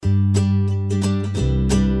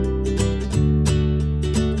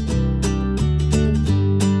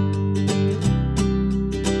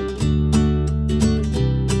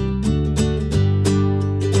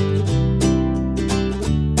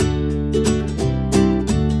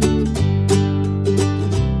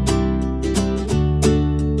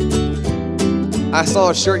I saw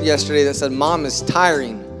a shirt yesterday that said, "Mom is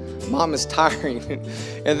tiring. Mom is tiring."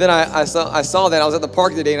 And then I saw that. I was at the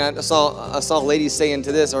park today, and I saw a lady saying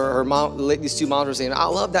to this, or her mom, these two moms were saying, "I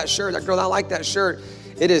love that shirt. That girl, I like that shirt.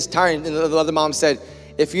 It is tiring." And the other mom said,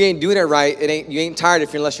 "If you ain't doing it right, you ain't tired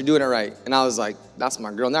unless you're doing it right." And I was like, "That's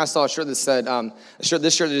my girl." And then I saw a shirt that said, this shirt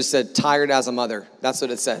that just said, "Tired as a mother." That's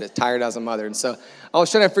what it said. It's tired as a mother. And so I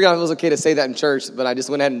was trying to figure out if it was okay to say that in church, but I just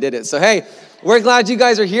went ahead and did it. So hey, we're glad you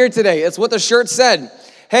guys are here today. It's what the shirt said.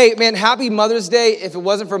 Hey, man, happy Mother's Day. If it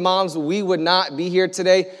wasn't for moms, we would not be here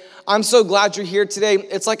today. I'm so glad you're here today.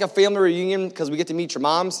 It's like a family reunion because we get to meet your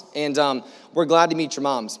moms, and we're glad to meet your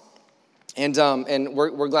moms. And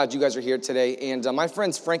we're glad you guys are here today. And my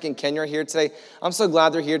friends Frank and Kenya are here today. I'm so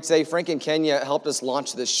glad they're here today. Frank and Kenya helped us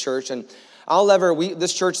launch this church. And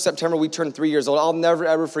this church, September, we turned 3 years old. I'll never,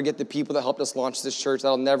 ever forget the people that helped us launch this church.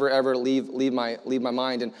 That'll never, ever leave my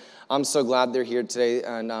mind. And I'm so glad they're here today.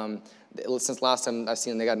 And since last time I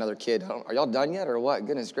seen them, they got another kid. Are y'all done yet or what?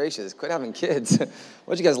 Goodness gracious, quit having kids.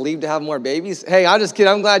 What'd you guys leave to have more babies? Hey, I'm just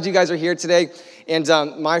kidding. I'm glad you guys are here today. And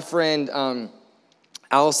my friend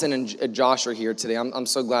Allison and Josh are here today. I'm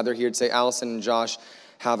so glad they're here today. Allison and Josh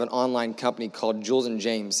have an online company called Jules and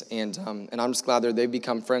James. And I'm just glad they've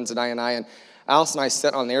become friends today. And Allison and I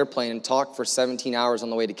sat on an airplane and talked for 17 hours on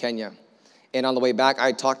the way to Kenya. And on the way back,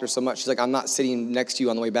 I talked to her so much. She's like, "I'm not sitting next to you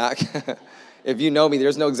on the way back." If you know me,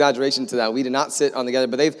 there's no exaggeration to that. We did not sit on together,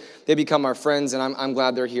 but they've become our friends, and I'm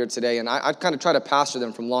glad they're here today. And I kind of try to pastor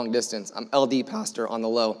them from long distance. I'm LD pastor on the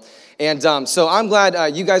low. And so I'm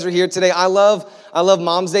glad you guys are here today. I love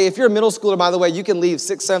Mom's Day. If you're a middle schooler, by the way, you can leave.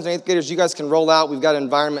 6th, 7th, and 8th graders, you guys can roll out. We've got an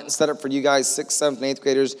environment set up for you guys, 6th, 7th, and 8th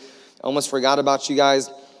graders. Almost forgot about you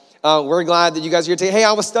guys. We're glad that you guys are here today. Hey,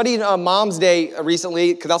 I was studying Mom's Day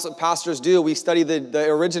recently because that's what pastors do. We study the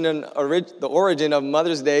origin of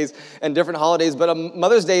Mother's Days and different holidays. But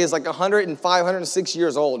Mother's Day is like 105, 106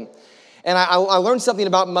 years old. And I learned something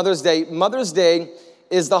about Mother's Day. Mother's Day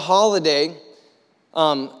is the holiday,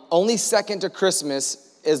 only second to Christmas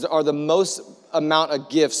are the most amount of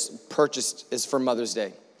gifts purchased is for Mother's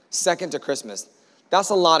Day. Second to Christmas. That's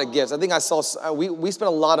a lot of gifts. I think we spend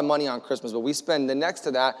a lot of money on Christmas, but we spend the next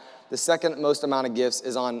to that, the second most amount of gifts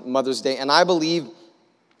is on Mother's Day. And I believe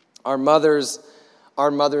our mothers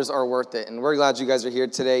are worth it. And we're glad you guys are here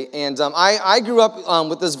today. And I grew up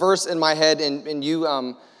with this verse in my head,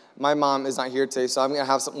 and my mom is not here today, so I'm going to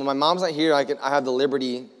have when my mom's not here, I have the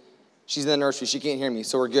liberty. She's in the nursery. She can't hear me,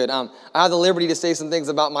 so we're good. I have the liberty to say some things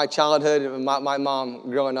about my childhood and my mom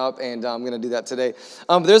growing up, and I'm going to do that today.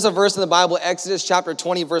 There's a verse in the Bible, Exodus chapter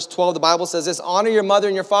 20, verse 12. The Bible says this, "Honor your mother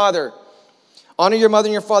and your father. Honor your mother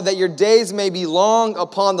and your father, that your days may be long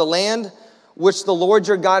upon the land which the Lord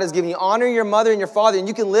your God has given you." Honor your mother and your father, and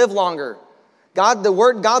you can live longer. God's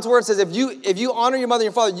word says if you honor your mother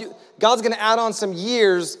and your father, God's going to add on some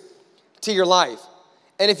years to your life.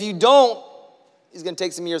 And if you don't, He's going to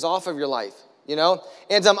take some years off of your life, you know?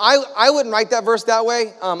 And I wouldn't write that verse that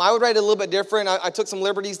way. I would write it a little bit different. I took some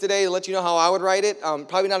liberties today to let you know how I would write it.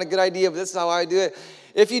 Probably not a good idea, but this is how I do it.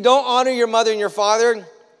 If you don't honor your mother and your father,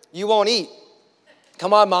 you won't eat.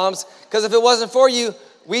 Come on, moms. Because if it wasn't for you,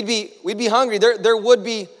 we'd be hungry. There would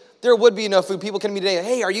be no food. People come to me today,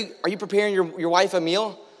 "Hey, are you preparing your wife a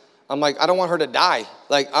meal?" I'm like, I don't want her to die.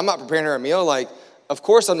 Like, I'm not preparing her a meal. Like, of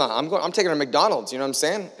course I'm not. I'm taking her to McDonald's, you know what I'm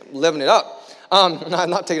saying? I'm living it up. I'm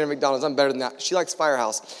not taking her to McDonald's. I'm better than that. She likes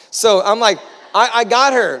Firehouse. So I'm like, I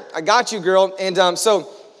got her. I got you, girl. And so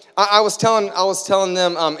I was telling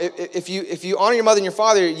them, if you honor your mother and your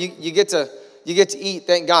father, you get to eat.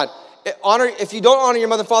 Thank God. If you don't honor your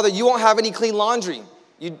mother and father, you won't have any clean laundry.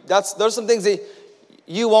 Those are some things that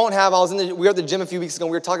you won't have. We were at the gym a few weeks ago.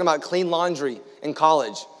 And we were talking about clean laundry in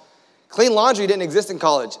college. Clean laundry didn't exist in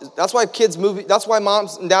college. That's why kids move. That's why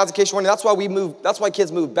moms and dads occasionally warning. That's why we move. That's why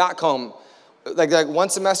kids move back home. Like one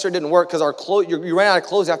semester didn't work because you ran out of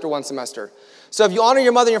clothes after one semester. So if you honor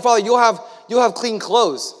your mother and your father, you'll have clean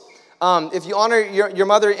clothes. If you honor your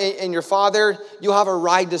mother and your father, you'll have a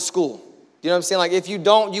ride to school. You know what I'm saying? Like if you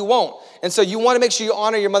don't, you won't. And so you want to make sure you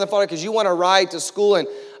honor your mother and father because you want to ride to school. And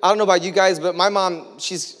I don't know about you guys, but my mom,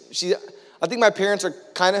 I think my parents are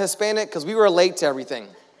kind of Hispanic because we were late to everything.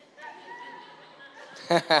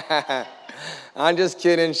 I'm just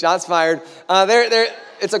kidding. Shots fired.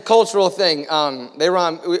 It's a cultural thing. It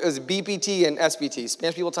was BPT and SPT,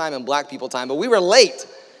 Spanish people time and black people time. But we were late.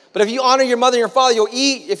 But if you honor your mother and your father, you'll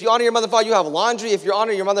eat. If you honor your mother and father, you have laundry. If you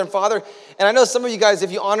honor your mother and father, and I know some of you guys,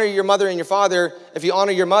 if you honor your mother and your father, if you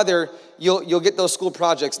honor your mother, you'll get those school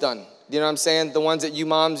projects done. You know what I'm saying? The ones that you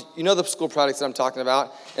moms, you know the school projects that I'm talking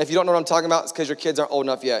about. And if you don't know what I'm talking about, it's because your kids aren't old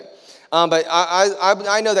enough yet. But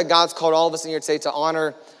I know that God's called all of us in here today to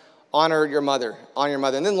honor honor your mother. Honor your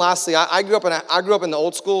mother. And then lastly, I grew up in the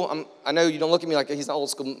old school. I know you don't look at me like he's not old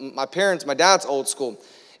school. My dad's old school.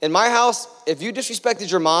 In my house, if you disrespected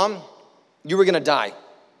your mom, you were gonna die.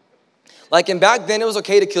 Like, and back then it was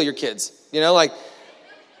okay to kill your kids. Like,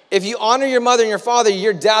 if you honor your mother and your father,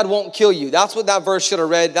 your dad won't kill you. That's what that verse should have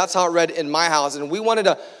read. That's how it read in my house. And we wanted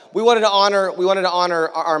to honor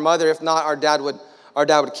our mother. If not, our dad would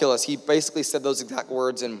kill us. He basically said those exact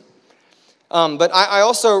words. And but I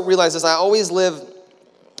also realize this. I always live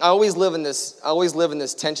in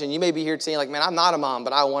this tension. You may be here saying, like, man, I'm not a mom,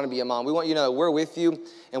 but I want to be a mom. We want you to know we're with you,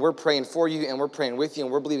 and we're praying for you, and we're praying with you,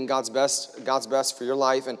 and we're believing God's best for your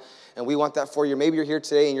life, and we want that for you. Maybe you're here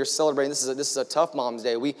today and you're celebrating. This is a tough Mom's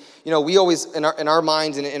Day. We always in our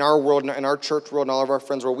minds and in our world, in our church world, and all of our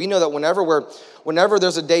friends' world, we know that whenever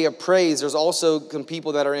there's a day of praise, there's also some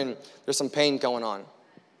people there's some pain going on.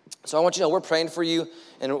 So I want you to know we're praying for you,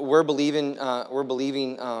 and we're believing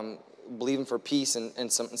for peace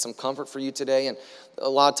and some comfort for you today. And a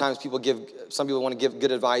lot of times some people want to give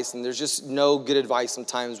good advice, and there's just no good advice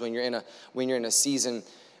sometimes when you're in a season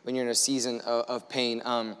of pain.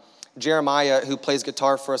 Jeremiah, who plays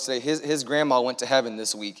guitar for us today, his grandma went to heaven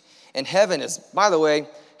this week. And heaven's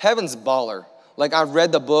baller. Like, I've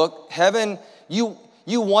read the book. Heaven, you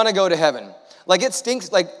want to go to heaven. Like, it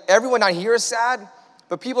stinks. Like, everyone out here is sad,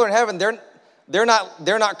 but people in heaven, they're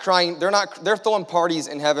not crying. They're throwing parties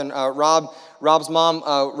in heaven. Rob's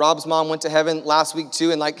mom went to heaven last week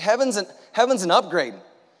too. And like, heaven's an upgrade.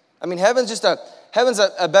 I mean, heaven's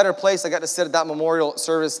a better place. I got to sit at that memorial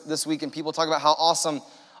service this week, and people talk about how awesome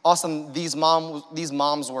these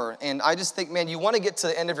moms were. And I just think, man, you want to get to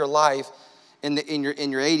the end of your life in your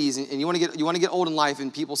 80s, and you want to get old in life,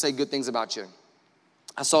 and people say good things about you.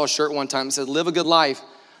 I saw a shirt one time that said, "Live a good life.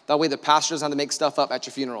 That way the pastor doesn't have to make stuff up at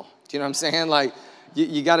your funeral." Do you know what I'm saying? Like,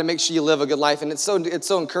 you got to make sure you live a good life. And it's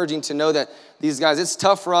so encouraging to know that these guys, it's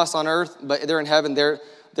tough for us on earth, but they're in heaven. They're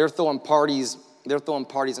throwing parties. They're throwing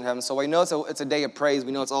parties in heaven. So I know it's a day of praise.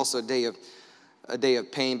 We know it's also a day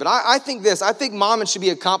of pain. But I think momming should be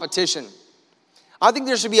a competition. I think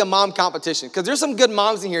there should be a mom competition, because there's some good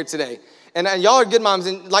moms in here today. And y'all are good moms.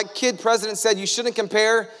 And like Kid President said, you shouldn't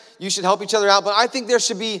compare. You should help each other out. But I think there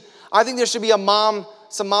should be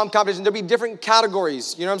some mom competition. There'll be different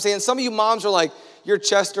categories. You know what I'm saying? Some of you moms are like, your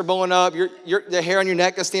chest are blowing up, the hair on your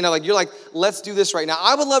neck is standing up. Like, you're like, let's do this right now.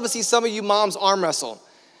 I would love to see some of you moms arm wrestle.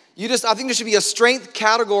 I think there should be a strength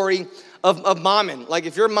category of momming. Like,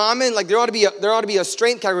 if you're momming, like, there ought to be a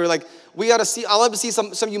strength category. Like, I love to see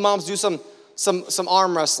some of you moms do some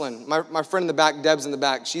arm wrestling. My friend in the back, Deb's in the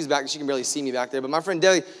back. She's back. She can barely see me back there. But my friend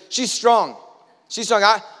Debbie, she's strong. She's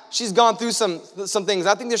gone through some things.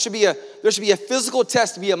 I think there should be a physical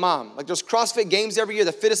test to be a mom. Like, there's CrossFit Games every year,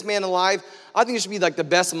 the fittest man alive. I think there should be like the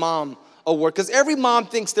best mom award, because every mom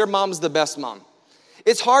thinks their mom's the best mom.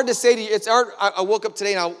 It's hard to say to you. It's hard. I woke up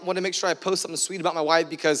today and I wanted to make sure I post something sweet about my wife,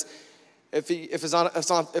 because if it's on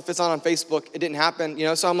Facebook, it didn't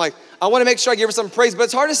happen. So I'm like, I want to make sure I give her some praise. But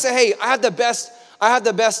it's hard to say, hey, I have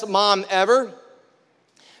the best mom ever,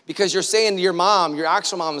 because you're saying to your mom, your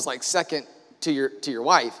actual mom is like second to your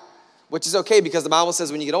wife, which is okay, because the Bible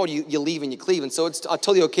says when you get old, you leave and you cleave. And so it's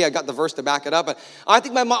totally okay. I got the verse to back it up. But I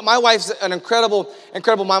think my wife's an incredible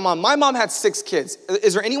mom. My mom had 6 kids.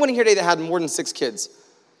 Is there anyone here today that had more than 6 kids?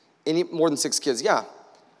 More than 6 kids? Yeah.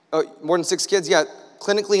 More than 6 kids? Yeah.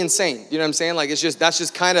 Clinically insane. You know what I'm saying? Like, that's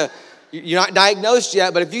just kind of, you're not diagnosed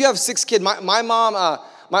yet. But if you have 6 kids, my mom,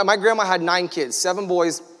 my grandma had 9 kids, 7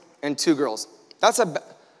 boys and 2 girls. That's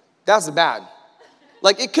bad.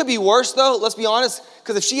 Like, it could be worse, though, let's be honest,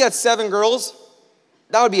 because if she had 7 girls,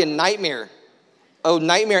 that would be a nightmare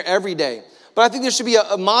every day. But I think there should be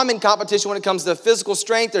a momming competition when it comes to physical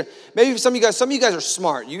strength, or maybe some of you guys are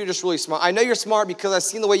smart. You're just really smart. I know you're smart because I've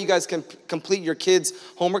seen the way you guys can complete your kids'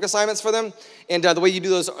 homework assignments for them, and the way you do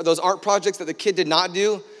those art projects that the kid did not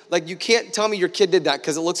do. Like, you can't tell me your kid did that,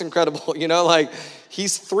 because it looks incredible, like,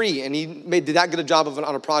 he's 3 and he did that good a job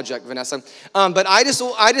on a project, Vanessa. But I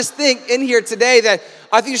just think in here today that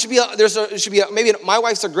I think there should be maybe my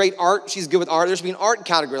wife's a great art. She's good with art. There should be an art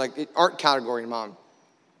category, like art category in mom.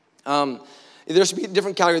 There should be a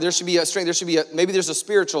different category. There should be a strength. There should be maybe there's a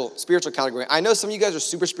spiritual category. I know some of you guys are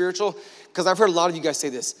super spiritual, because I've heard a lot of you guys say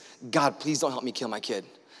this: God, please don't help me kill my kid.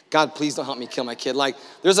 God, please don't help me kill my kid. Like,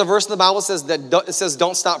 there's a verse in the Bible that says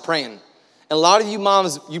don't stop praying. And a lot of you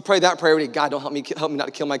moms, you pray that prayer every day. God, don't help me not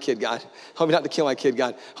to kill my kid. God, help me not to kill my kid.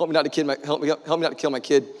 God, help me not to kill my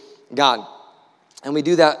kid. God, and we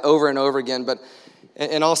do that over and over again. But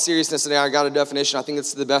in all seriousness today, I got a definition. I think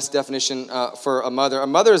it's the best definition for a mother. A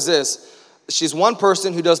mother is this: she's one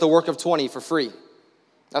person who does the work of 20 for free.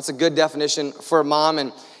 That's a good definition for a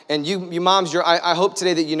mom. And you moms, I hope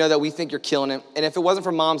today that you know that we think you're killing it. And if it wasn't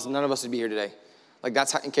for moms, none of us would be here today. Like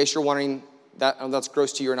that's how, in case you're wondering, that's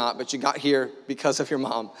gross to you or not, but you got here because of your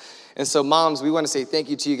mom. And so moms, we want to say thank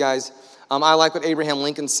you to you guys. I like what Abraham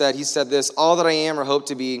Lincoln said. He said this: all that I am or hope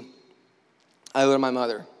to be, I owe to my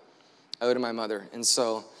mother. I owe to my mother. And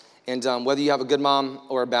so, whether you have a good mom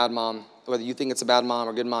or a bad mom, whether you think it's a bad mom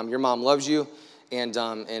or a good mom, your mom loves you. And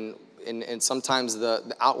sometimes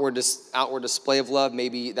the outward display of love,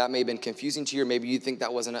 maybe that may have been confusing to you, or maybe you think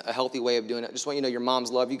that wasn't a healthy way of doing it. I just want you to know your moms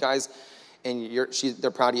love you guys, and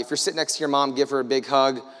they're proud of you. If you're sitting next to your mom, give her a big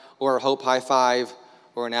hug or a hope high five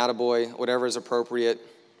or an attaboy, whatever is appropriate.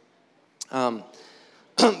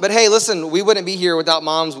 But hey, listen, we wouldn't be here without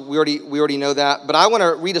moms. We already know that. But I want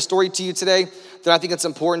to read a story to you today that I think it's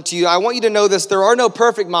important to you. I want you to know this: there are no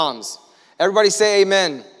perfect moms. Everybody say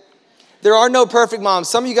amen. There are no perfect moms.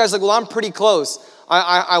 Some of you guys are like, well, I'm pretty close.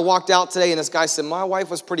 I walked out today and this guy said, my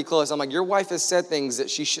wife was pretty close. I'm like, your wife has said things that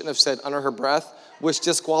she shouldn't have said under her breath, which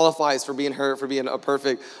disqualifies for being a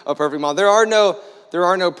perfect mom. There are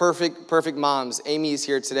no perfect moms. Amy is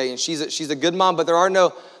here today, and she's a good mom, but there are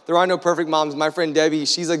no perfect moms. My friend Debbie,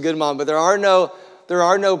 she's a good mom, but there are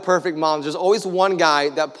no perfect moms. There's always one guy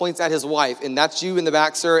that points at his wife, and that's you in the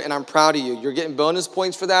back, sir, and I'm proud of you. You're getting bonus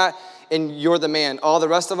points for that, and you're the man. All the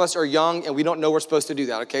rest of us are young, and we don't know we're supposed to do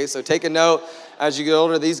that, okay? So take a note as you get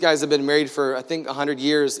older. These guys have been married for, I think, 100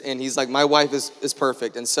 years, and he's like, my wife is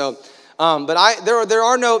perfect. And so, there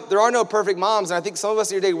are no perfect moms, and I think some of us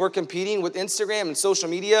here today, we're competing with Instagram and social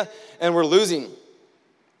media, and we're losing.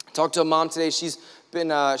 I talked to a mom today.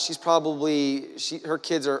 Her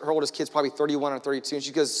oldest kid's probably 31 or 32, and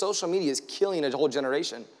she goes, social media is killing a whole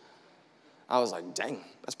generation. I was like, dang,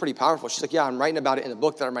 that's pretty powerful. She's like, yeah, I'm writing about it in the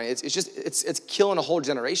book that I'm writing. It's killing a whole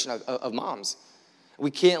generation of moms.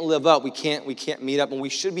 We can't live up. We can't meet up, and we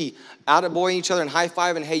should be attaboying each other and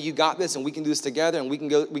high-fiving, hey, you got this, and we can do this together, and we can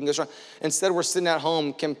go strong. Instead, we're sitting at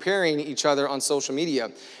home comparing each other on social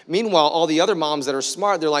media. Meanwhile, all the other moms that are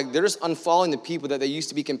smart, they're just unfollowing the people that they used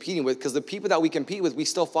to be competing with, because the people that we compete with, we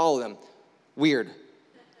still follow them. Weird.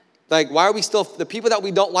 Like, why are we still, the people that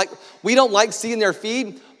we don't like seeing their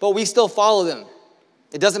feed, but we still follow them.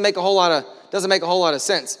 It doesn't make a whole lot of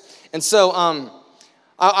sense. And so,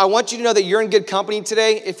 I want you to know that you're in good company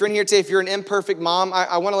today. If you're in here today, if you're an imperfect mom,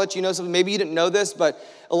 I want to let you know something. Maybe you didn't know this, but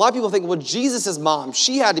a lot of people think, well, Jesus' mom,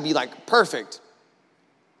 she had to be like perfect.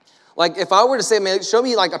 Like if I were to say, man, show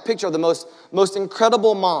me like a picture of the most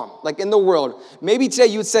incredible mom, like in the world. Maybe today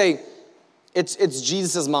you would say, it's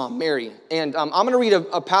Jesus' mom, Mary. And I'm going to read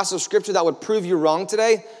a passage of scripture that would prove you wrong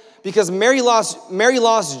today, because Mary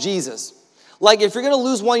lost Jesus. Like if you're going to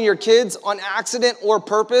lose one of your kids on accident or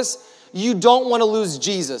purpose, you don't want to lose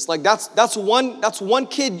Jesus. Like that's one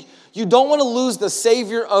kid. You don't want to lose the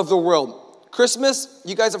Savior of the world. Christmas,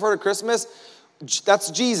 you guys have heard of Christmas?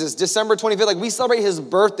 That's Jesus, December 25th. Like we celebrate his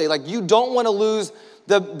birthday. Like you don't want to lose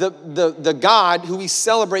the God who we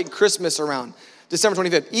celebrate Christmas around. December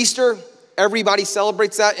 25th. Easter, everybody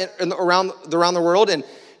celebrates that around the world. And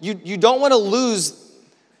you don't want to lose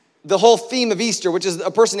the whole theme of Easter, which is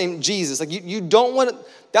a person named Jesus. Like you don't want to,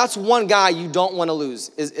 that's one guy you don't want to lose,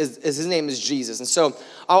 is his name is Jesus. And so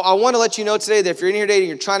I want to let you know today that if you're in here today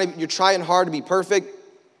and you're trying hard to be perfect,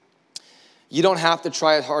 you don't have to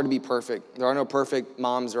try hard to be perfect. There are no perfect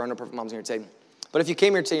moms. There are no perfect moms in here today. But if you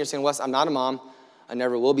came here today and you're saying, Wes, I'm not a mom. I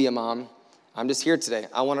never will be a mom. I'm just here today.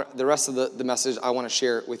 The rest of the message I want to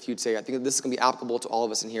share with you today. I think this is going to be applicable to all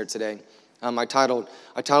of us in here today. I titled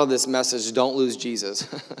this message, Don't Lose Jesus.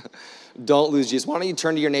 Don't lose Jesus. Why don't you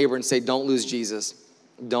turn to your neighbor and say, don't lose Jesus.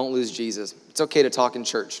 Don't lose Jesus. It's okay to talk in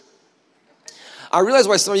church. I realize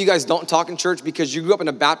why some of you guys don't talk in church, because you grew up in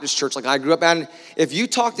a Baptist church like I grew up in. If you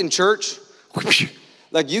talked in church,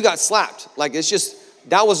 like you got slapped. Like it's just,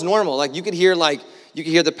 that was normal. Like you could hear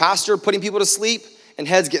the pastor putting people to sleep and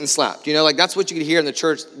heads getting slapped. You know, like that's what you could hear in the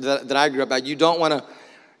church that I grew up at. You don't want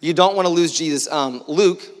to lose Jesus.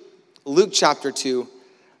 Luke chapter 2,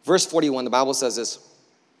 verse 41, the Bible says this.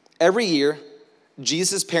 Every year,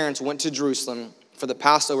 Jesus' parents went to Jerusalem for the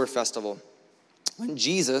Passover festival. When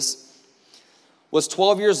Jesus was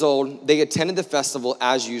 12 years old, they attended the festival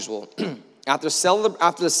as usual. After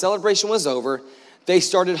the celebration was over, they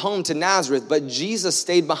started home to Nazareth, but Jesus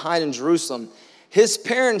stayed behind in Jerusalem. His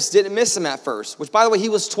parents didn't miss him at first, which, by the way, he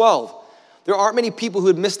was 12. There aren't many people who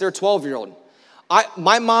would miss their 12-year-old.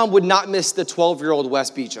 My mom would not miss the 12-year-old Wes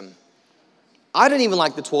Beecham. I didn't even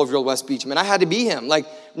like the 12-year-old Wes Beecham, and I had to be him. Like,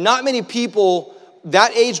 not many people,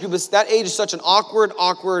 that age is such an awkward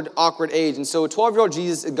age. And so a 12-year-old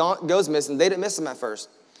Jesus goes missing. They didn't miss him at first.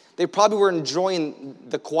 They probably were enjoying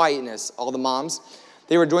the quietness, all the moms.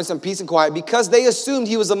 They were enjoying some peace and quiet because they assumed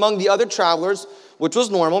he was among the other travelers, which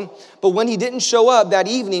was normal. But when he didn't show up that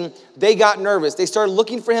evening, they got nervous. They started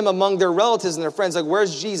looking for him among their relatives and their friends. Like,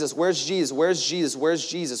 where's Jesus? Where's Jesus? Where's Jesus? Where's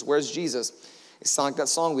Jesus? Where's Jesus? It sounded like that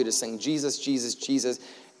song we just sang, Jesus, Jesus, Jesus.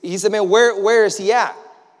 He said, man, where is he at?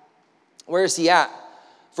 Where is he at?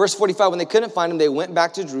 Verse 45, when they couldn't find him, they went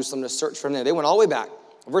back to Jerusalem to search for him there. They went all the way back.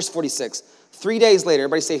 Verse 46, 3 days later,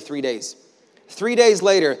 everybody say 3 days. 3 days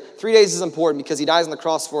later, 3 days is important because he dies on the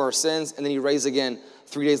cross for our sins, and then he raised again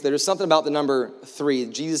 3 days later. There's something about the number 3.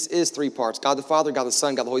 Jesus is 3 parts. God the Father, God the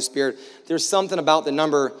Son, God the Holy Spirit. There's something about the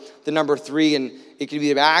number 3, and it could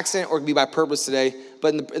be by accident or it could be by purpose today.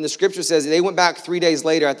 But in the scripture says they went back 3 days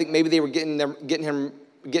later. I think maybe they were getting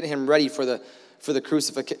him ready for the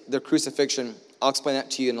crucifixion. I'll explain that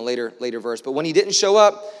to you in a later verse. But when he didn't show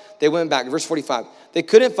up, they went back. Verse 45. They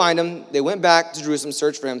couldn't find him. They went back to Jerusalem,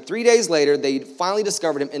 searched for him. 3 days later, they finally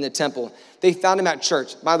discovered him in the temple. They found him at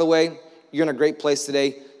church. By the way, you're in a great place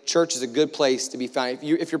today. Church is a good place to be found.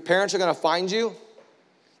 If your parents are going to find you,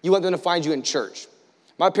 you want them to find you in church.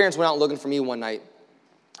 My parents went out looking for me one night.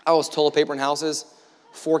 I was toilet paper in houses,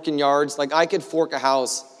 forking yards. Like, I could fork a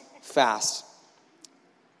house fast.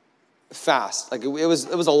 Like, it was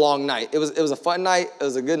a long night. It was a fun night. It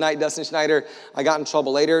was a good night, Dustin Schneider. I got in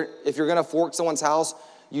trouble later. If you're going to fork someone's house,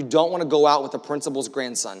 you don't want to go out with the principal's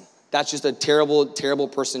grandson. That's just a terrible, terrible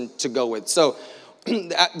person to go with. So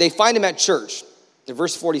they find him at church. In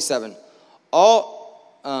verse 47,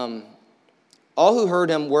 all who heard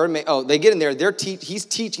him were amazed. Oh, they get in there. He's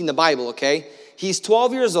teaching the Bible, okay? He's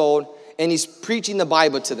 12 years old, and he's preaching the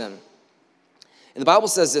Bible to them. And the Bible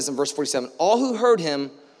says this in verse 47, all who heard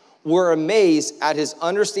him were amazed at his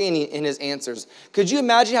understanding and his answers. Could you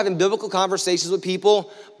imagine having biblical conversations with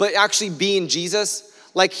people, but actually being Jesus?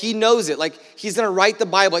 Like, he knows it. Like, he's going to write the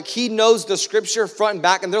Bible. Like, he knows the scripture front and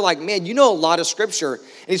back. And they're like, man, you know a lot of scripture.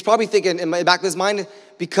 And he's probably thinking in the back of his mind,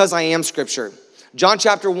 because I am scripture. John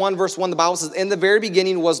chapter 1, verse 1, the Bible says, in the very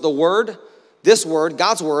beginning was the Word, this Word,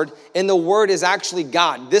 God's Word, and the Word is actually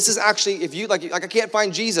God. This is actually, if you, like I can't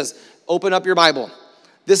find Jesus, open up your Bible.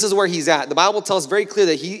 This is where he's at. The Bible tells very clear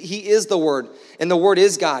that he is the Word, and the Word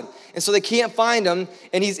is God. And so they can't find him,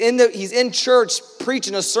 and he's in church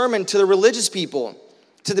preaching a sermon to the religious people,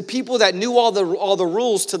 to the people that knew all the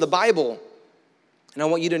rules to the Bible. And I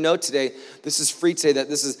want you to know today, this is free today,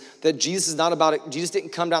 that Jesus is not about it. Jesus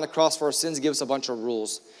didn't come down the cross for our sins to give us a bunch of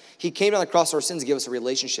rules. He came down the cross for our sins to give us a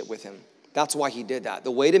relationship with him. That's why he did that.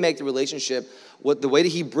 The way to make the relationship, the way that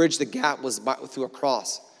he bridged the gap was through a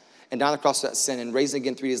cross. And down the cross to that sin and raised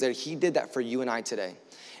again 3 days later. He did that for you and I today.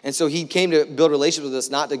 And so he came to build a relationship with us,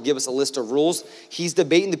 not to give us a list of rules. He's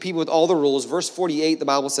debating the people with all the rules. Verse 48, the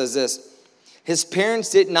Bible says this. His parents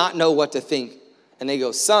did not know what to think. And they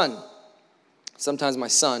go, son. Sometimes my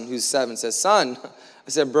son, who's 7, says, son. I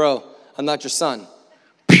said, bro, I'm not your son.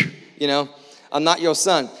 You know, I'm not your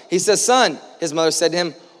son. He says, son, his mother said to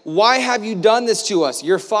him, why have you done this to us?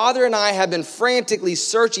 Your father and I have been frantically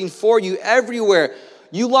searching for you everywhere.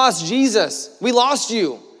 You lost Jesus. We lost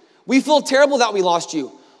you. We feel terrible that we lost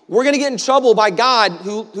you. We're going to get in trouble by God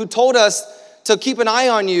who told us to keep an eye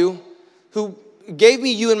on you, who gave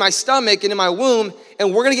me you in my stomach and in my womb,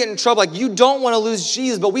 and we're going to get in trouble. Like, you don't want to lose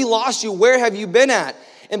Jesus, but we lost you. Where have you been at?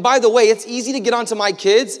 And by the way, it's easy to get onto my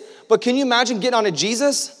kids, but can you imagine getting onto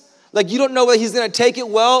Jesus? Like, you don't know whether he's going to take it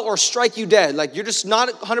well or strike you dead. Like, you're just not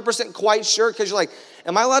 100% quite sure because you're like,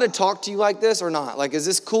 am I allowed to talk to you like this or not? Like, is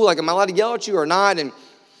this cool? Like, am I allowed to yell at you or not? And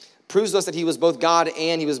proves to us that he was both God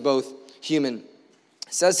and he was both human.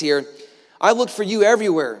 It says here, I looked for you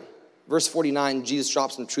everywhere. Verse 49, Jesus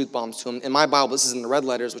drops some truth bombs to him. In my Bible, this is in the red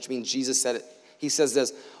letters, which means Jesus said it. He says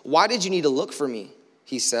this, why did you need to look for me?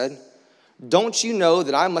 He said, don't you know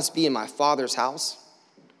that I must be in my Father's house?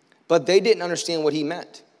 But they didn't understand what he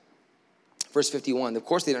meant. Verse 51, of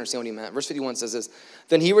course they didn't understand what he meant. Verse 51 says this,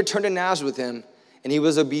 then he returned to Nazareth with him, and he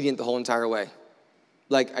was obedient the whole entire way.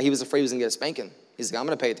 Like, he was afraid he was going to get a spanking. He's like, I'm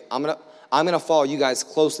going to follow you guys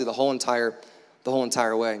closely the whole entire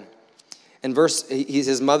way. And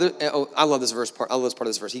his mother, I love this verse part. I love this part of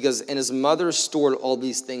this verse. He goes, and his mother stored all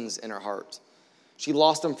these things in her heart. She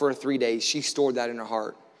lost him for 3 days. She stored that in her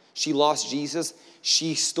heart. She lost Jesus.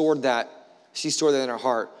 She stored that in her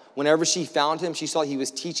heart. Whenever she found him, she saw he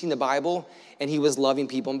was teaching the Bible and he was loving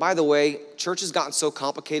people. And by the way, church has gotten so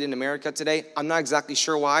complicated in America today. I'm not exactly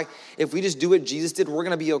sure why. If we just do what Jesus did, we're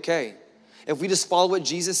going to be okay. If we just follow what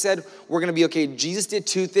Jesus said, we're going to be okay. Jesus did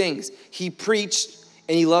 2 things. He preached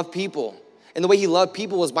and he loved people. And the way he loved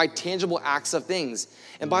people was by tangible acts of things.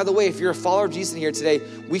 And by the way, if you're a follower of Jesus in here today,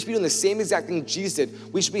 we should be doing the same exact thing Jesus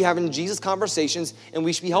did. We should be having Jesus conversations and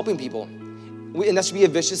we should be helping people. And that should be a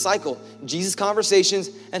vicious cycle. Jesus conversations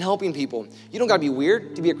and helping people. You don't got to be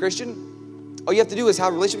weird to be a Christian. All you have to do is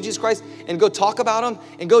have a relationship with Jesus Christ and go talk about him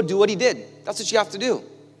and go do what he did. That's what you have to do.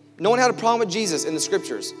 No one had a problem with Jesus in the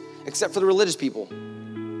scriptures except for the religious people.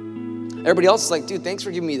 Everybody else is like, dude, thanks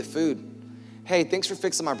for giving me the food. Hey, thanks for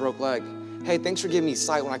fixing my broke leg. Hey, thanks for giving me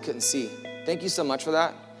sight when I couldn't see. Thank you so much for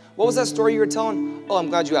that. What was that story you were telling? Oh, I'm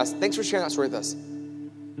glad you asked. Thanks for sharing that story with us.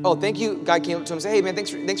 Oh, thank you. Guy came up to him and said, hey, man,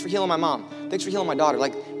 thanks for healing my mom. Thanks for healing my daughter.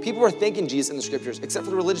 Like, people were thanking Jesus in the scriptures, except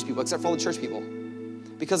for the religious people, except for all the church people,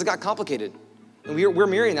 because it got complicated. And we're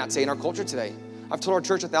mirroring that today in our culture today. I've told our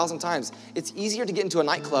church 1,000 times, it's easier to get into a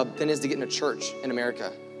nightclub than it is to get in a church in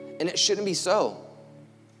America. And it shouldn't be so.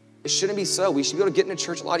 It shouldn't be so. We should be able to get into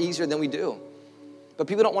church a lot easier than we do. But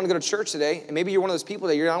people don't want to go to church today, and maybe you're one of those people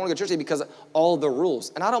that you don't want to go to church today because of all the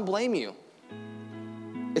rules. And I don't blame you.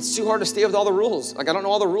 It's too hard to stay with all the rules. Like, I don't know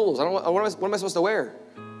all the rules. What am I supposed to wear?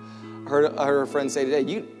 I heard a friend say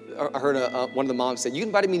today, I heard one of the moms say, you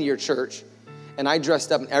invited me to your church, and I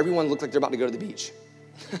dressed up, and everyone looked like they're about to go to the beach.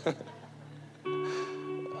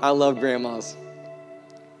 I love grandmas.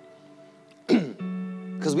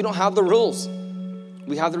 Because we don't have the rules.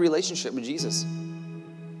 We have the relationship with Jesus.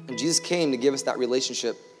 And Jesus came to give us that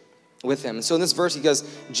relationship with him. And so in this verse, he goes,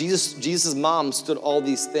 Jesus' mom stood all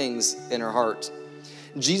these things in her heart.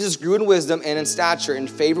 Jesus grew in wisdom and in stature, in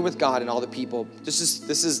favor with God and all the people. This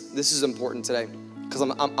is important today, because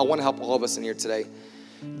I want to help all of us in here today.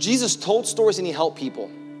 Jesus told stories and he helped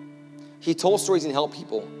people. He told stories and he helped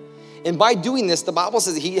people. And by doing this, the Bible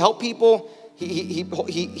says he helped people. He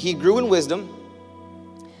grew in wisdom.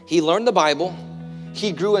 He learned the Bible.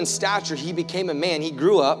 He grew in stature. He became a man. He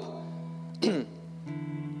grew up.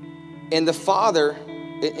 And the father,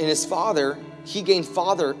 and his father, he gained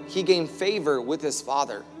favor with his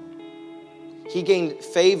father. He gained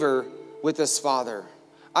favor with his father.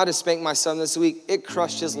 I just spanked my son this week. It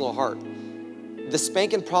crushed his little heart. The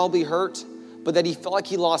spanking probably hurt, but that he felt like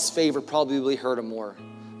he lost favor probably really hurt him more.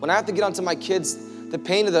 When I have to get onto my kids, the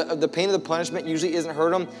pain of the punishment usually isn't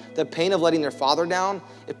hurt them. The pain of letting their father down,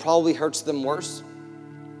 it probably hurts them worse.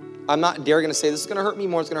 I'm not dare going to say this is going to hurt me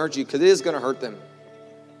more, it's going to hurt you, because it is going to hurt them.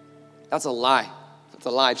 That's a lie. That's a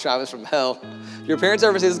lie, Travis, from hell. If your parents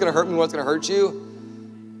ever say this is going to hurt me more, it's going to hurt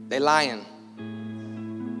you, they lying.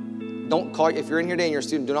 Don't call, if you're in here today and you're a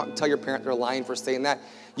student, do not tell your parent they're lying for saying that.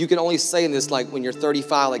 You can only say this like when you're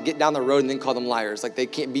 35, like get down the road and then call them liars. Like they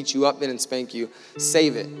can't beat you up then and spank you.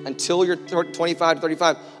 Save it. Until you're 25 to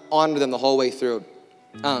 35, honor them the whole way through.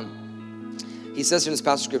 He says in this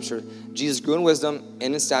passage of scripture, Jesus grew in wisdom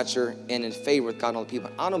and in stature and in favor with God and all the people.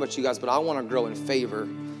 I don't know about you guys, but I want to grow in favor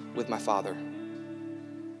with my Father.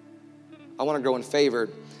 I want to grow in favor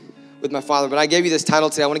with my Father. But I gave you this title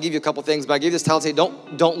today. I want to give you a couple things, but I gave you this title today,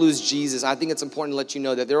 Don't Lose Jesus. I think it's important to let you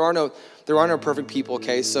know that there are no perfect people,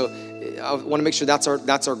 okay? So I want to make sure that's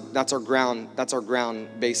our ground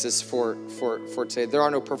basis for today. There are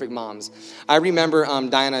no perfect moms. I remember,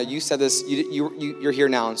 Diana, you said this, you're here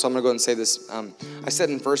now, and so I'm going to go ahead and say this. I said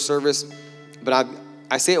in first service, but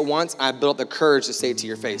I say it once, and I build up the courage to say it to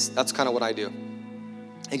your face. That's kind of what I do.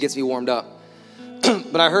 It gets me warmed up.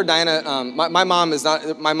 But I heard Diana, my mom's not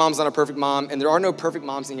a perfect mom, and there are no perfect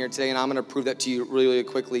moms in here today, and I'm going to prove that to you really, really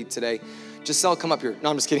quickly today. Giselle, come up here.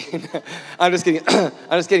 No, I'm just kidding. I'm just kidding.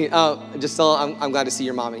 Giselle, I'm glad to see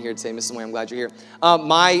your mom in here today. Mrs. Wayne, I'm glad you're here.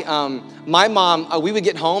 My mom, we would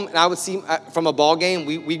get home, and I would see from a ball game,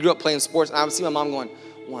 we grew up playing sports, and I would see my mom going,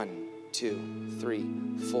 1, 2,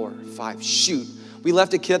 3, 4, 5, shoot. We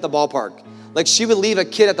left a kid at the ballpark. Like, she would leave a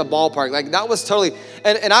kid at the ballpark. Like, that was totally,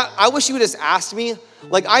 and I wish she would have just asked me.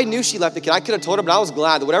 Like, I knew she left the kid. I could have told her, but I was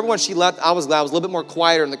glad that whatever one she left, I was glad. I was a little bit more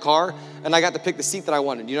quieter in the car, and I got to pick the seat that I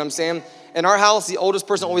wanted. You know what I'm saying? In our house, the oldest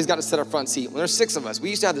person always got to sit up front seat. When there's 6 of us, we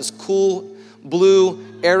used to have this cool blue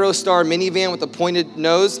Aerostar minivan with a pointed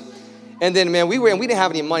nose. And then, man, we didn't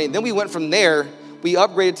have any money. Then we went from there. We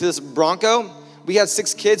upgraded to this Bronco. We had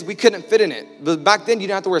 6 kids. We couldn't fit in it. But back then, you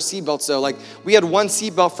didn't have to wear seatbelts. So, like, we had one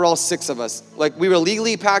seatbelt for all 6 of us. Like, we were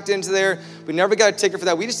legally packed into there. We never got a ticket for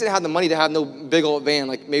that. We just didn't have the money to have no big old van,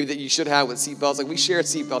 like maybe that you should have with seatbelts. Like, we shared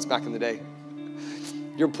seatbelts back in the day.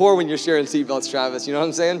 You're poor when you're sharing seatbelts, Travis. You know what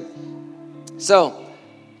I'm saying? So,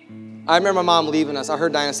 I remember my mom leaving us. I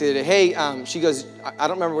heard Diana say today, hey, she goes, I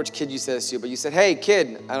don't remember which kid you said this to, but you said, hey,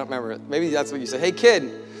 kid. I don't remember. Maybe that's what you said. Hey,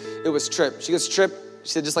 kid. It was Trip. She goes, Trip. She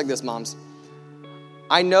said, just like this, moms.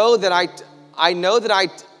 I know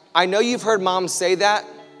you've heard moms say that,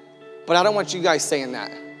 but I don't want you guys saying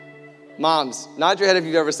that. Moms, nod your head if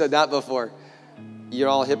you've ever said that before. You're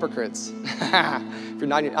all hypocrites. If you're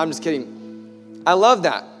not, I'm just kidding. I love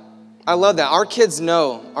that. I love that. Our kids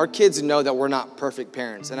know that we're not perfect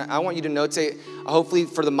parents. And I want you to know today, hopefully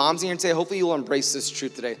for the moms in here today, hopefully you'll embrace this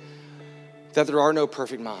truth today, that there are no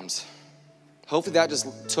perfect moms. Hopefully that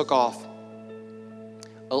just took off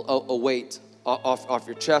a weight off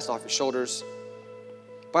your chest, off your shoulders.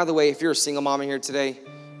 By the way, if you're a single mom in here today,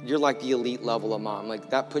 you're like the elite level of mom. Like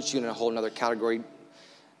that puts you in a whole nother category.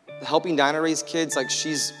 Helping Dinah raise kids, like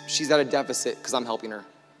she's at a deficit because I'm helping her.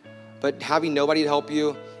 But having nobody to help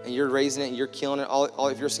you and you're raising it and you're killing it,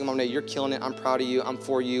 if you're a single mom today, you're killing it. I'm proud of you. I'm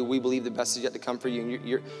for you. We believe the best is yet to come for you.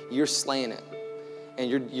 And you're slaying it. And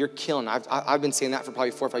you're killing it. I've been saying that for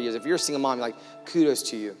probably 4 or 5 years. If you're a single mom, you're like, kudos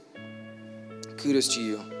to you. Kudos to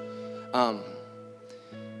you.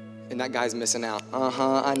 And that guy's missing out.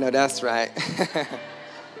 I know that's right.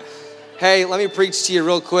 Hey, let me preach to you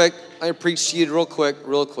real quick.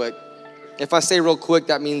 Real quick. If I say real quick,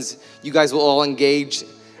 that means you guys will all engage,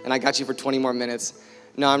 and I got you for 20 more minutes.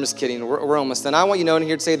 No, I'm just kidding. We're almost done. I want you to know in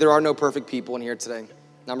here today, there are no perfect people in here today.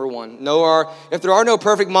 Number one. If there are no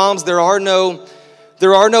perfect moms, there are no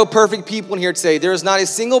perfect people in here today. There is not a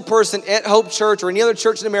single person at Hope Church or any other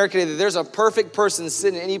church in America today that there's a perfect person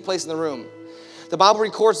sitting in any place in the room. The Bible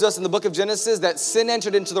records to us in the book of Genesis that sin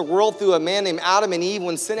entered into the world through a man named Adam and Eve.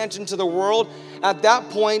 When sin entered into the world, at that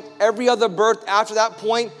point, every other birth after that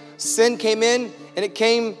point, sin came in, and it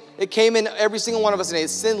came in every single one of us today.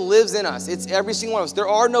 Sin lives in us. It's every single one of us. There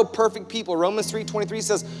are no perfect people. Romans 3:23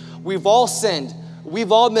 says, we've all sinned.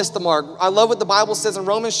 We've all missed the mark. I love what the Bible says in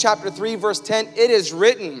Romans chapter 3, verse 10. It is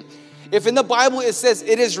written. If in the Bible it says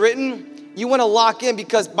it is written, you want to lock in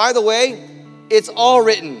because, by the way, it's all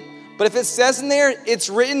written. But if it says in there, it's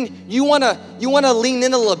written, you want to lean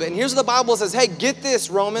in a little bit. And here's what the Bible says. Hey, get this,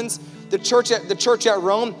 Romans, the church at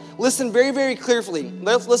Rome. Listen very, very carefully.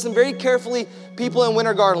 Listen very carefully, people in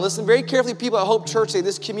Winter Garden. Listen very carefully, people at Hope Church,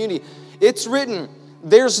 this community. It's written,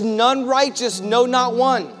 there's none righteous, no, not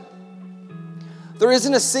one. There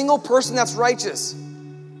isn't a single person that's righteous.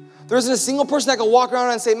 There isn't a single person that can walk around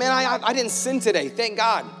and say, man, I didn't sin today. Thank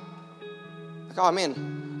God. Like, oh,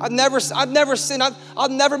 man. I've never sinned. I've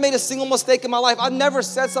never made a single mistake in my life. I've never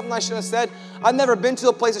said something I shouldn't have said. I've never been to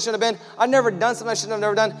a place I shouldn't have been. I've never done something I shouldn't have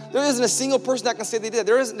never done. There isn't a single person that can say they did.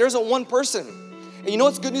 There isn't one person. And you know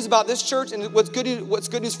what's good news about this church and what's good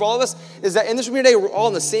news for all of us is that in this room today, we're all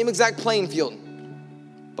in the same exact playing field.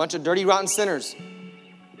 Bunch of dirty, rotten sinners.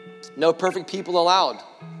 No perfect people allowed.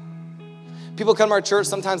 People come to our church,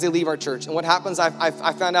 sometimes they leave our church. And what happens, I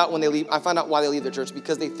found out when they leave, I found out why they leave their church,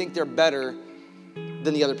 because they think they're better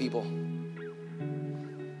than the other people.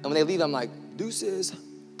 And when they leave, I'm like, deuces.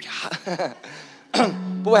 But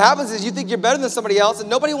what happens is you think you're better than somebody else, and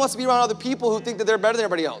nobody wants to be around other people who think that they're better than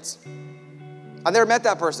everybody else. I've never met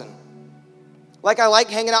that person. Like I like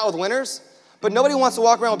hanging out with winners, but nobody wants to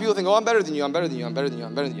walk around with people who think, oh, I'm better than you, I'm better than you, I'm better than you,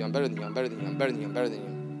 I'm better than you, I'm better than you, I'm better than you, I'm better than you, I'm better than you.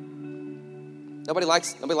 Nobody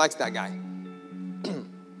likes that guy.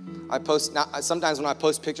 I post now, sometimes when I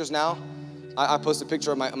post pictures now, I post a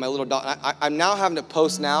picture of my little dog. I'm now having to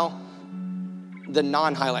post now the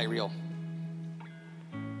non-highlight reel.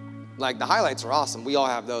 Like the highlights are awesome. We all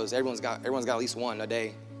have those. Everyone's got at least one a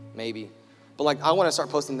day, maybe. But like I want to start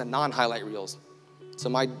posting the non-highlight reels. So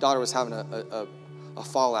my daughter was having a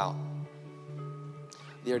fallout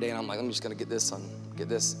the other day, and I'm like, I'm just gonna get this on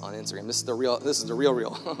Instagram. This is the real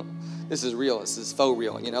reel. This is real. This is faux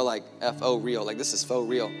real. You know, like F-O real. Like this is faux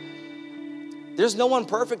real. There's no one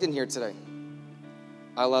perfect in here today.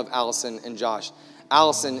 I love Allison and Josh.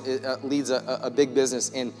 Allison leads a big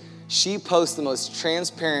business, and she posts the most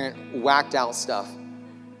transparent, whacked out stuff.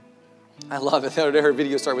 I love it. Her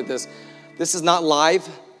video started with this. This is not live.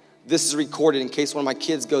 This is recorded in case one of my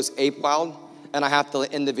kids goes ape wild, and I have to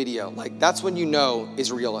end the video. Like, that's when you know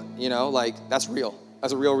is real. You know, like, that's real.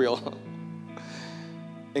 That's a real.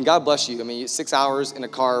 And God bless you. I mean, 6 hours in a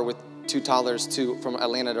car with 2 toddlers from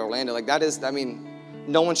Atlanta to Orlando. Like, that is, I mean,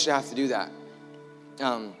 no one should have to do that.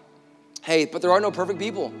 Hey, but there are no perfect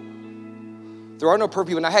people. There are no perfect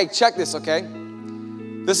people. Now, hey, check this, okay?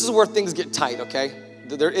 This is where things get tight, okay?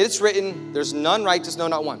 It's written, there's none righteous, no,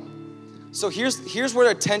 not one. So here's where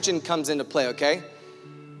the tension comes into play, okay?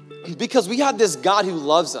 Because we have this God who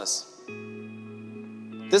loves us.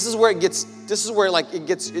 This gets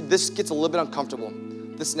a little bit uncomfortable.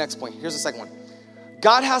 This next point. Here's the second one.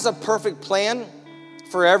 God has a perfect plan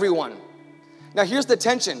for everyone. Now, here's the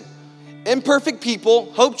tension. Imperfect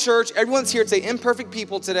people, Hope Church, everyone's here to say imperfect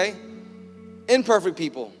people today. Imperfect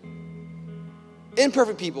people.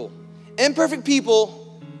 Imperfect people. Imperfect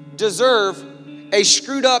people deserve a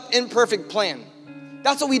screwed up, imperfect plan.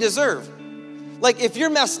 That's what we deserve. Like, if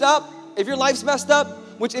you're messed up, if your life's messed up,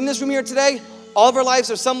 which in this room here today, all of our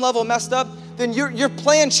lives are some level messed up, then your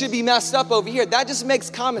plan should be messed up over here. That just makes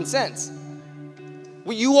common sense.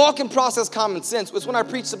 Well, you all can process common sense. It's when I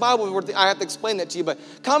preach the Bible where I have to explain that to you. But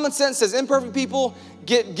common sense says imperfect people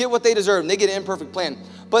get what they deserve, and they get an imperfect plan.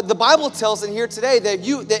 But the Bible tells in here today that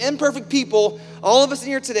the imperfect people, all of us in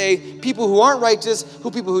here today, people who aren't righteous,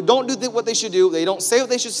 people who don't do what they should do, they don't say what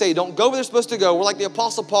they should say, don't go where they're supposed to go. We're like the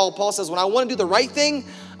Apostle Paul. Paul says, when I want to do the right thing,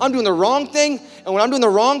 I'm doing the wrong thing. And when I'm doing the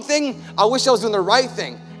wrong thing, I wish I was doing the right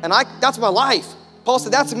thing. And that's my life. Paul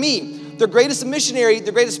said, that's me. The greatest missionary,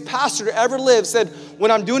 the greatest pastor to ever live said, when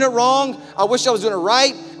I'm doing it wrong, I wish I was doing it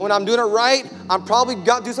right. And when I'm doing it right, I'm probably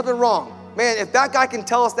got to do something wrong. Man, if that guy can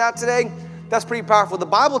tell us that today, that's pretty powerful. The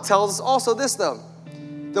Bible tells us also this, though,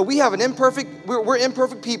 that we have we're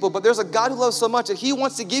imperfect people, but there's a God who loves so much that he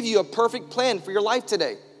wants to give you a perfect plan for your life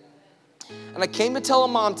today. And I came to tell a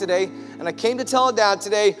mom today, and I came to tell a dad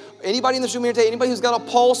today, anybody in this room here today, anybody who's got a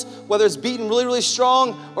pulse, whether it's beating really, really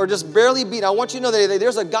strong or just barely beating, I want you to know that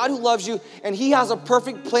there's a God who loves you, and he has a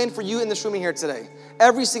perfect plan for you in this room here today.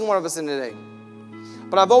 Every single one of us in today.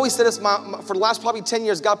 But I've always said this for the last probably 10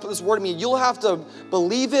 years, God put this word in me. You'll have to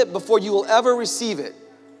believe it before you will ever receive it.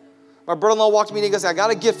 My brother-in-law walked to me and he goes, I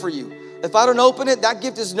got a gift for you. If I don't open it, that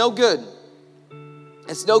gift is no good.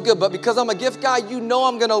 It's no good. But because I'm a gift guy, you know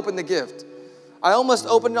I'm going to open the gift. I almost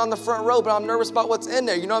opened it on the front row, but I'm nervous about what's in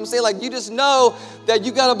there. You know what I'm saying? Like, you just know that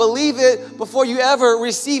you got to believe it before you ever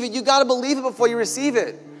receive it. You got to believe it before you receive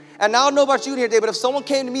it. And I don't know about you here today, but if someone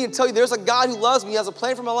came to me and tell you there's a God who loves me, he has a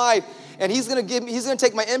plan for my life, and he's going to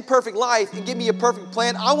take my imperfect life and give me a perfect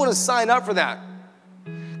plan, I want to sign up for that.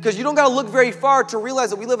 Because you don't got to look very far to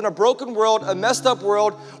realize that we live in a broken world, a messed up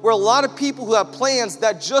world, where a lot of people who have plans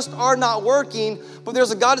that just are not working, but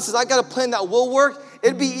there's a God that says, I got a plan that will work.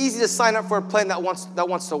 It'd be easy to sign up for a plan that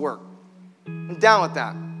wants to work. I'm down with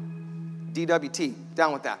that. DWT,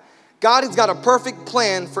 down with that. God has got a perfect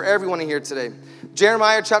plan for everyone in here today.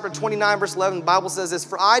 Jeremiah chapter 29, verse 11, the Bible says this,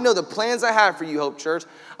 for I know the plans I have for you, Hope Church.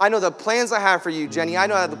 I know the plans I have for you, Jenny. I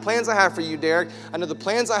know the plans I have for you, Derek. I know the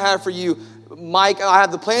plans I have for you, Mike. I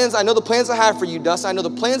know the plans I have for you, Dustin. I know the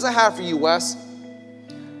plans I have for you, Wes.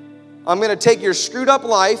 I'm going to take your screwed up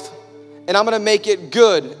life and I'm going to make it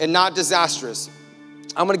good and not disastrous.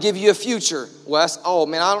 I'm going to give you a future, Wes. Oh,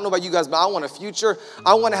 man, I don't know about you guys, but I want a future.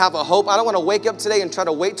 I want to have a hope. I don't want to wake up today and try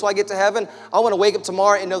to wait till I get to heaven. I want to wake up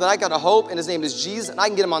tomorrow and know that I got a hope, and his name is Jesus, and I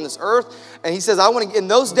can get him on this earth. And he says, in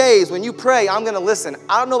those days when you pray, I'm going to listen.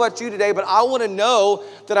 I don't know about you today, but I want to know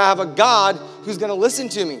that I have a God who's going to listen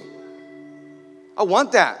to me. I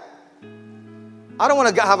want that. I don't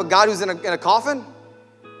want to have a God who's in a coffin.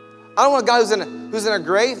 I don't want a God who's in a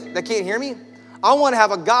grave that can't hear me. I want to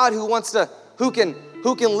have a God who can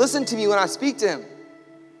listen to me when I speak to him.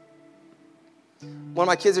 One of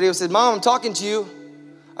my kids today said, Mom, I'm talking to you.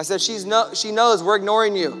 I said, she knows we're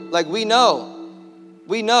ignoring you. Like, we know.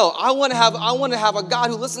 I want to have a God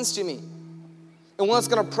who listens to me, and one that's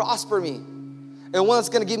going to prosper me, and one that's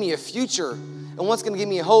going to give me a future, and one that's going to give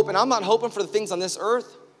me a hope. And I'm not hoping for the things on this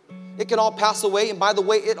earth. It can all pass away, and by the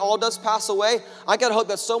way, it all does pass away. I got a hope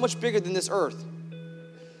that's so much bigger than this earth.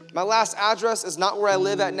 My last address is not where I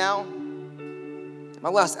live at now. My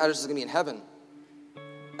last address is going to be in heaven.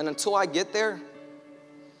 And until I get there,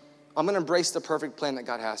 I'm going to embrace the perfect plan that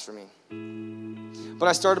God has for me. But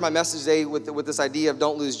I started my message today with this idea of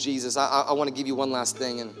don't lose Jesus. I want to give you one last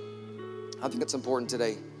thing, and I think it's important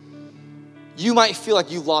today. You might feel like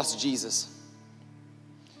you've lost Jesus.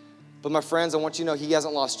 But my friends, I want you to know he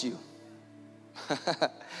hasn't lost you.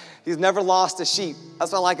 He's never lost a sheep.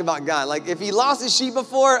 That's what I like about God. Like, if he lost his sheep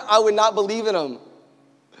before, I would not believe in him.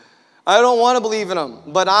 I don't want to believe in him.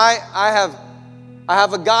 But I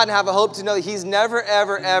have a God and have a hope to know that he's never,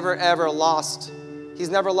 ever, ever, ever lost. He's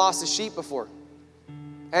never lost a sheep before.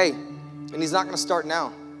 Hey, and he's not going to start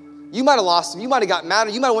now. You might have lost him. You might have got mad.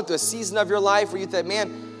 You might have went through a season of your life where you thought,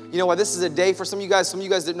 man, you know what, this is a day for some of you guys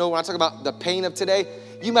didn't know when I talk about the pain of today.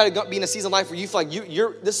 You might have been in a season of life where you feel like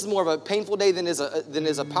this is more of a painful day than is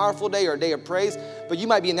a powerful day or a day of praise. But you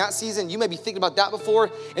might be in that season. You might be thinking about that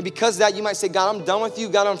before. And because of that, you might say, God, I'm done with you.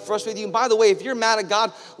 God, I'm frustrated with you. And by the way, if you're mad at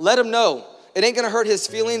God, let him know. It ain't going to hurt his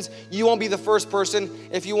feelings. You won't be the first person.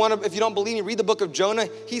 If you don't believe me, read the book of Jonah.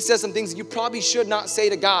 He says some things that you probably should not say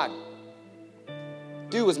to God.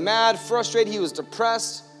 Dude was mad, frustrated. He was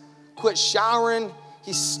depressed, quit showering.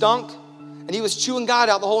 He stunk. And he was chewing God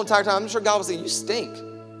out the whole entire time. I'm sure God was saying, you stink.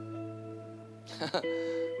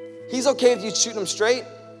 He's okay with you shooting him straight.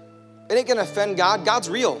 It ain't going to offend God. God's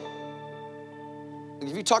real.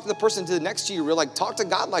 If you talk to the person next to you, real, like, talk to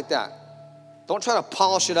God like that. Don't try to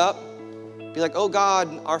polish it up. Be like, oh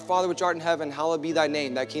God, our Father which art in heaven, hallowed be thy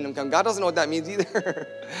name, thy kingdom come. God doesn't know what that means either.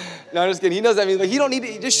 No, I'm just kidding. He knows that means, but he don't need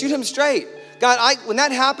to just shoot him straight. God, when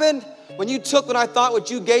that happened, when you took what I thought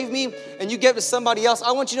what you gave me and you gave it to somebody else,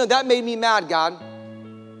 I want you to know that made me mad, God.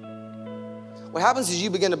 What happens is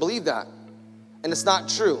you begin to believe that, and it's not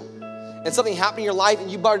true. And something happened in your life,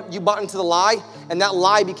 and you bought into the lie, and that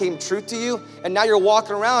lie became truth to you, and now you're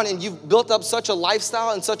walking around, and you've built up such a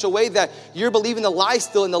lifestyle in such a way that you're believing the lie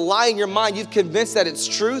still, and the lie in your mind, you've convinced that it's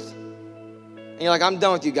truth, and you're like, I'm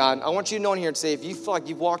done with you, God. I want you to know in here and say, if you feel like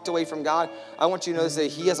you've walked away from God, I want you to know that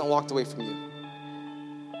He hasn't walked away from you.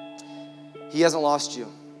 He hasn't lost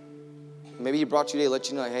you. Maybe He brought you today to let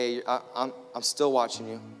you know, hey, I'm still watching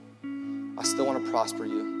you. I still want to prosper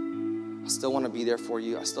you. I still want to be there for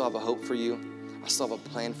you. I still have a hope for you. I still have a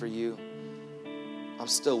plan for you. I'm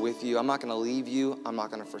still with you. I'm not going to leave you. I'm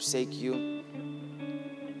not going to forsake you.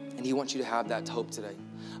 And He wants you to have that hope today.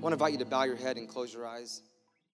 I want to invite you to bow your head and close your eyes.